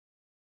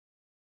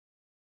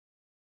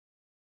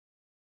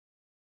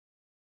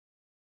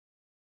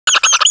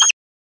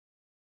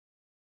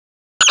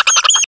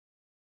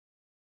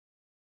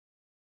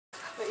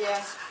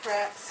Yeah,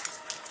 cracks.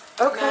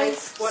 Okay,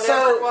 Nice.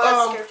 Whatever it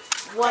was.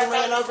 One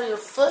ran over your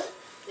foot?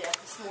 Yeah,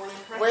 this morning.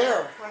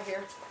 Where? Right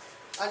here.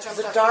 I jumped Was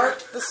it up dark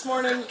here. this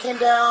morning? You came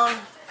down?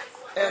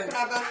 And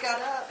I both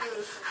got up. It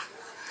was,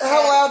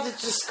 how loud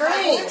did you my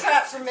scream? glue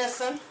traps were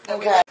missing.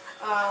 Okay.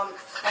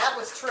 That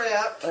was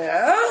tripped.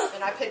 Yeah?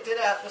 And I picked it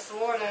up this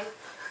morning,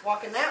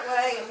 walking that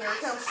way, and here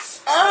it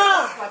comes.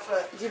 Ah! My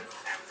foot.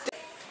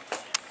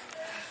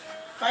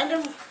 Find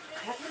him?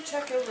 Have you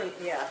check over?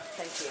 Yeah,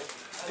 thank you.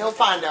 He'll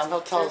find them.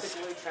 He'll tell There's us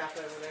a glue trap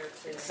over there,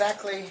 too.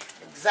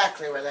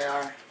 exactly where they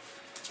are.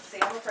 See,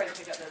 I'm afraid to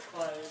pick up those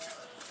clothes.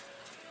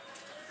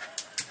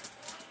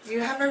 You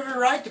have every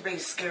right to be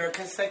scared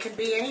because they can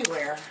be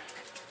anywhere.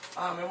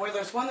 And where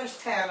there's one, there's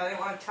 10. I didn't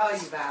want to tell you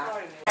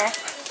that.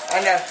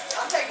 I know.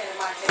 I'm taking it in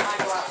my kid. I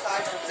go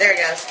outside. There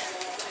he goes.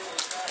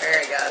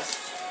 There he goes.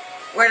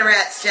 Where the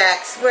rats,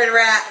 Jax? Where the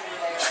rat?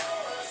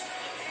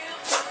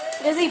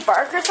 Does he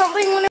bark or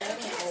something?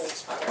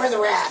 Where are the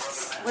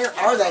rats? Where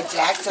are they,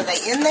 Jax? Are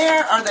they in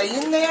there? Are they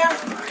in there?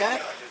 Okay.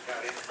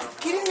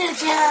 Get in there,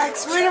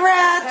 Jax. Where are the I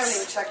haven't rats?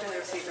 even checked in there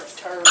to see if there's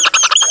turds.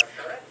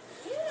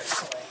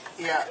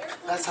 Yeah,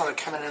 that's how they're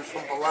coming in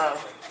from below.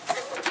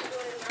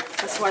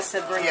 That's why I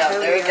said bring Yeah, Cody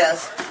there he in.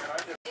 goes.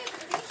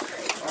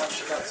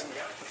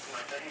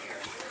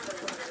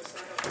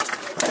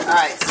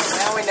 Alright, so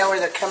now we know where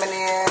they're coming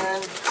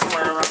in.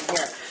 Somewhere around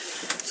here.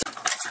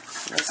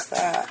 What's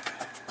that?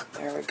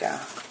 There we go. I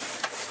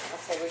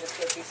say we just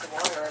get you some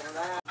water over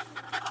that.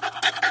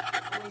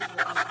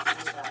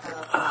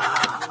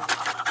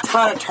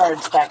 Ton of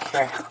turds back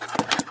here.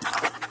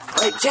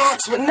 Wait,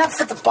 Jax, enough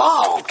with the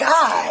ball.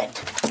 God.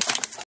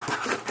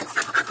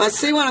 If I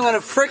see one, I'm going to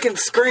frickin'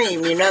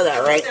 scream. You know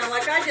that, right? Sound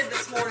like I did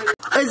this morning.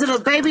 Is it a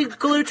baby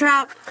glue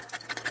trap?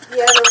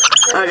 Yeah.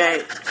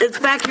 Okay. It's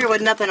back here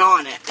with nothing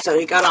on it, so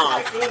he got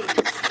off.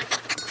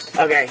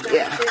 Okay,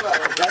 yeah.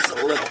 That's a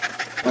little.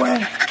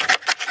 What?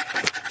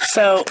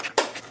 So,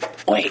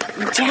 wait,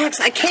 Jax,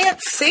 I can't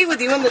see with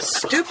you in the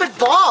stupid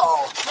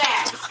ball.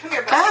 Jax, come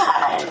here, buddy.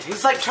 God,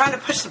 he's like trying to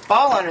push the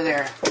ball under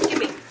there. Give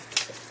me.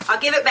 I'll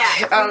give it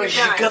back. Oh,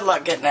 good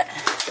luck getting it.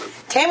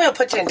 Tammy will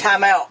put you in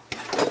timeout.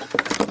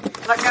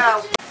 Let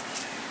go.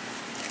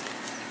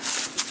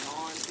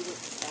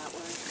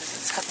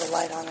 Let's have the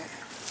light on it.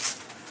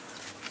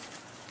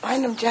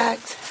 Find him,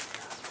 Jax.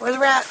 Where's the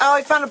rat? Oh,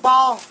 he found a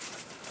ball.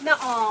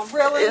 Nuh-uh,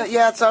 really?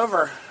 Yeah, it's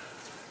over.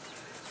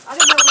 I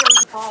didn't know there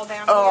was a ball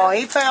down Oh,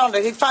 here. he found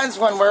it. He finds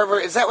one wherever.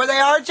 Is that where they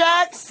are,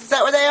 Jax? Is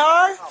that where they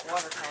are? Hot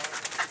water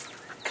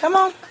tank. Come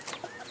on.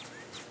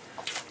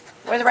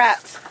 Where are the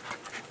rats?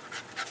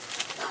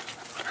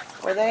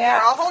 Where they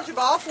at? I'll hold your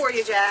ball for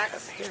you,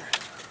 Jax. Here.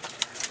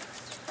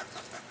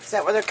 Is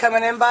that where they're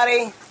coming in,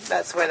 buddy?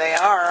 That's where they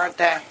are, aren't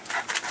they?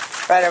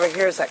 Right over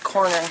here is that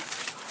corner.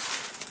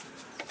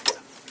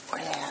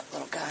 Where they at,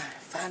 little guy?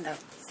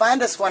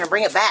 Find us one and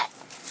bring it back.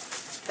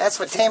 That's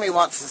what Tammy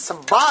wants, is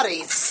some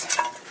bodies.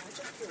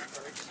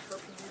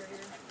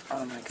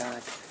 Oh my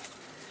God.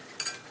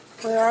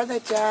 Where are they,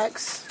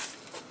 Jax?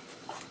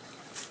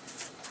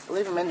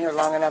 Leave him in here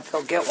long enough,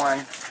 he'll get one.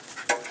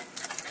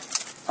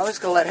 I'm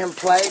just going to let him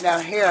play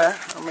down here.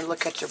 Let me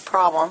look at your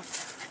problem.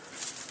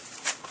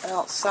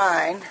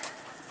 Outside.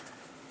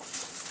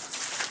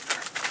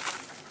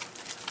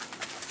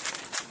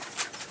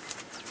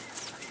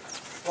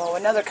 Well,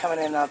 another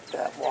coming in up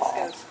that wall.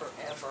 This goes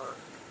forever.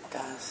 It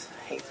does.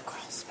 I hate the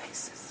crawl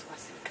spaces.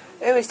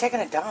 Oh, he's taking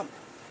a dump.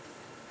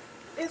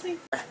 Is he?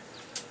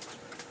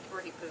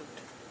 Where he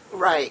pooped.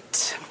 Right.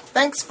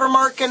 Thanks for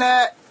marking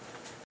it.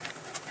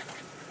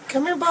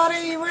 Come here,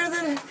 buddy.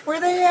 Where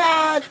they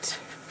at?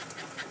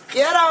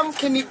 Get them.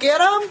 Can you get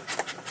them?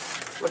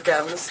 Look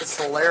at him. This is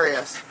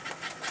hilarious.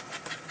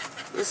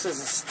 This is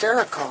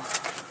hysterical.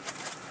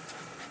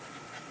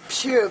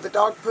 Phew, the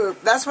dog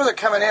poop. That's where they're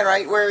coming in,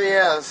 right where he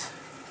is.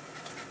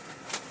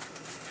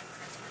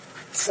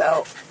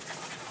 So,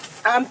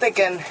 I'm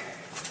thinking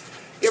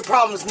your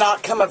problem's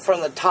not coming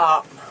from the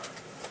top.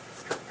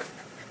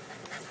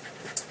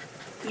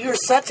 You're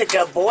such a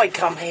good boy.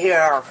 Come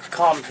here.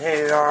 Come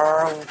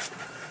here.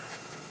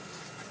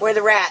 Where are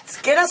the rats?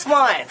 Get us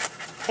one.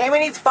 Tammy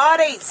needs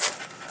bodies.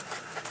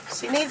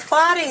 She needs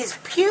bodies.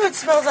 Pew, it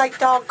smells like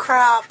dog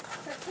crap.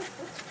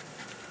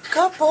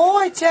 Good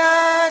boy,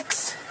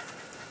 Jax.